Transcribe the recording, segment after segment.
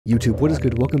YouTube, what is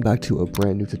good? Welcome back to a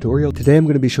brand new tutorial. Today I'm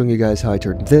going to be showing you guys how I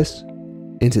turned this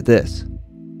into this.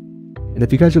 And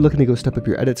if you guys are looking to go step up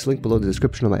your edits, link below in the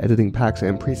description of my editing packs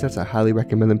and presets. I highly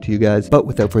recommend them to you guys. But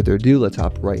without further ado, let's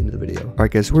hop right into the video.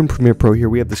 Alright guys, we're in Premiere Pro here.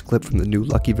 We have this clip from the new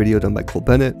Lucki video done by Cole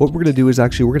Bennett. What we're going to do is we're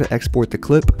going to export the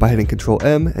clip by hitting Control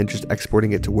M and just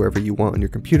exporting it to wherever you want on your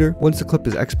computer. Once the clip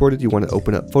is exported, you want to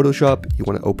open up Photoshop, you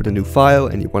want to open a new file,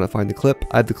 and you want to find the clip.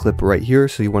 I have the clip right here,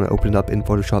 so you want to open it up in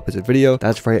Photoshop as a video.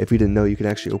 That's right, if you didn't know, you can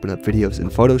actually open up videos in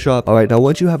Photoshop. Alright, now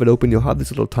once you have it open, you'll have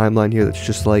this little timeline here that's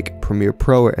just like Premiere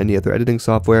Pro or any other editing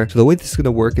software. So the way this is going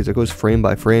to work is it goes frame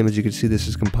by frame. As you can see, this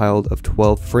is compiled of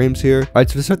 12 frames here. Alright,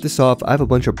 so to start this off, I have a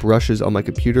bunch of brushes on my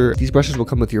computer. These brushes will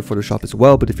come with your Photoshop as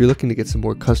well, but if you're looking to get some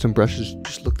more custom brushes,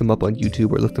 just look them up on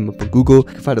YouTube or look them up on Google. You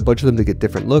can find a bunch of them to get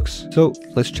different looks. So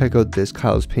let's check out this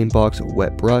Kyle's Paint Box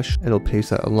wet brush, and I'll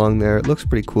paste that along there. It looks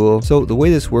pretty cool. So the way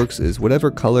this works is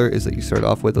whatever color is that you start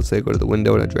off with, let's say I go to the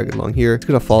window and I drag it along here, it's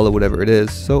going to follow whatever it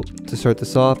is. So to start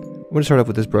this off, I'm going to start off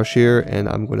with this brush here, and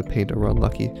I'm going to paint around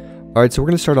Lucki. Alright, so we're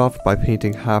going to start off by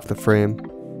painting half the frame,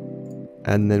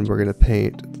 and then we're going to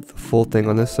paint the full thing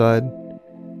on this side,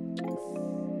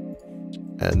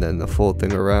 and then the full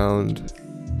thing around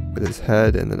with his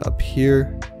head, and then up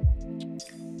here,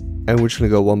 and we're just going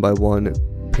to go one by one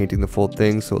painting the full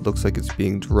thing so it looks like it's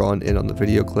being drawn in on the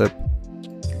video clip.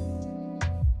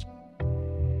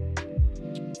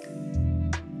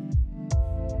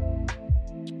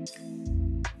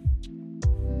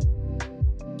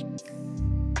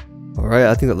 Alright,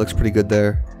 I think that looks pretty good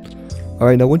there.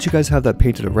 Alright, now once you guys have that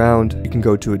painted around, you can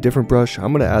go to a different brush.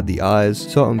 I'm going to add the eyes,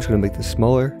 so I'm just going to make this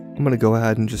smaller. I'm going to go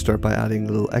ahead and just start by adding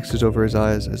little X's over his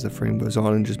eyes as the frame goes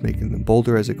on and just making them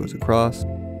bolder as it goes across.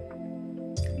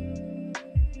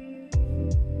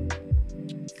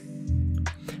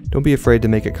 Don't be afraid to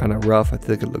make it kind of rough. I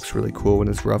think it looks really cool when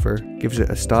it's rougher. Gives it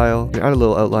a style. You can add a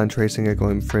little outline tracing it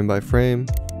going frame by frame.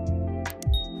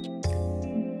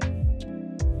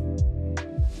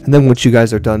 And then once you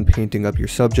guys are done painting up your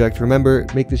subject, remember,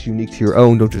 make this unique to your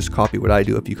own. Don't just copy what I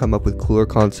do. If you come up with cooler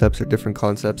concepts or different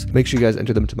concepts, make sure you guys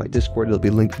enter them to my Discord. It'll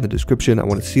be linked in the description. I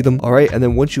want to see them. Alright, and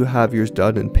then once you have yours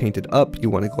done and painted up,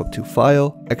 you want to go up to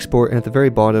File, Export, and at the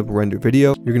very bottom, Render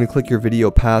Video. You're going to click your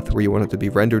video path where you want it to be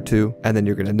rendered to, and then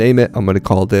you're going to name it. I'm going to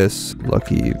call this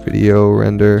Lucki Video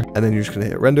Render, and then you're just going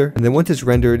to hit Render. And then once it's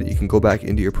rendered, you can go back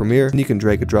into your Premiere, and you can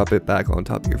drag and drop it back on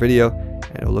top of your video,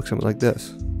 and it'll look something like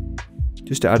this.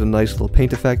 Just to add a nice little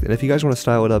paint effect. And if you guys want to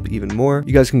style it up even more,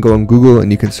 you guys can go on Google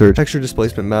and you can search texture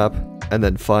displacement map and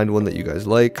then find one that you guys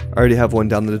like. I already have one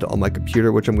downloaded on my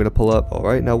computer, which I'm going to pull up.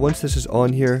 Alright, now once this is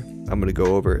on here, I'm going to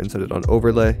go over and set it on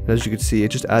overlay. And as you can see,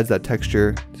 it just adds that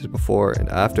texture to before and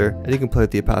after. And you can play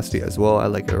with the opacity as well. I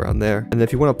like it around there. And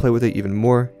if you want to play with it even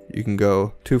more, you can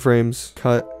go 2 frames,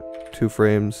 cut, 2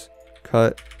 frames,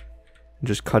 cut, and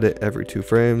just cut it every 2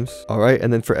 frames. Alright,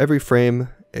 and then for every frame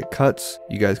it cuts,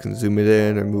 you guys can zoom it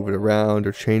in or move it around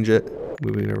or change it,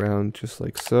 moving it around just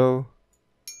like so.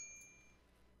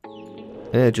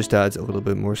 And it just adds a little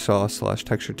bit more sauce /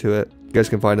 texture to it. You guys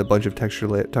can find a bunch of texture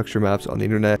maps on the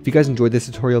internet. If you guys enjoyed this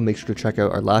tutorial, make sure to check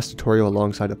out our last tutorial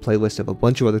alongside a playlist of a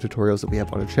bunch of other tutorials that we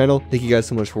have on our channel. Thank you guys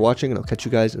so much for watching, and I'll catch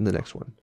you guys in the next one.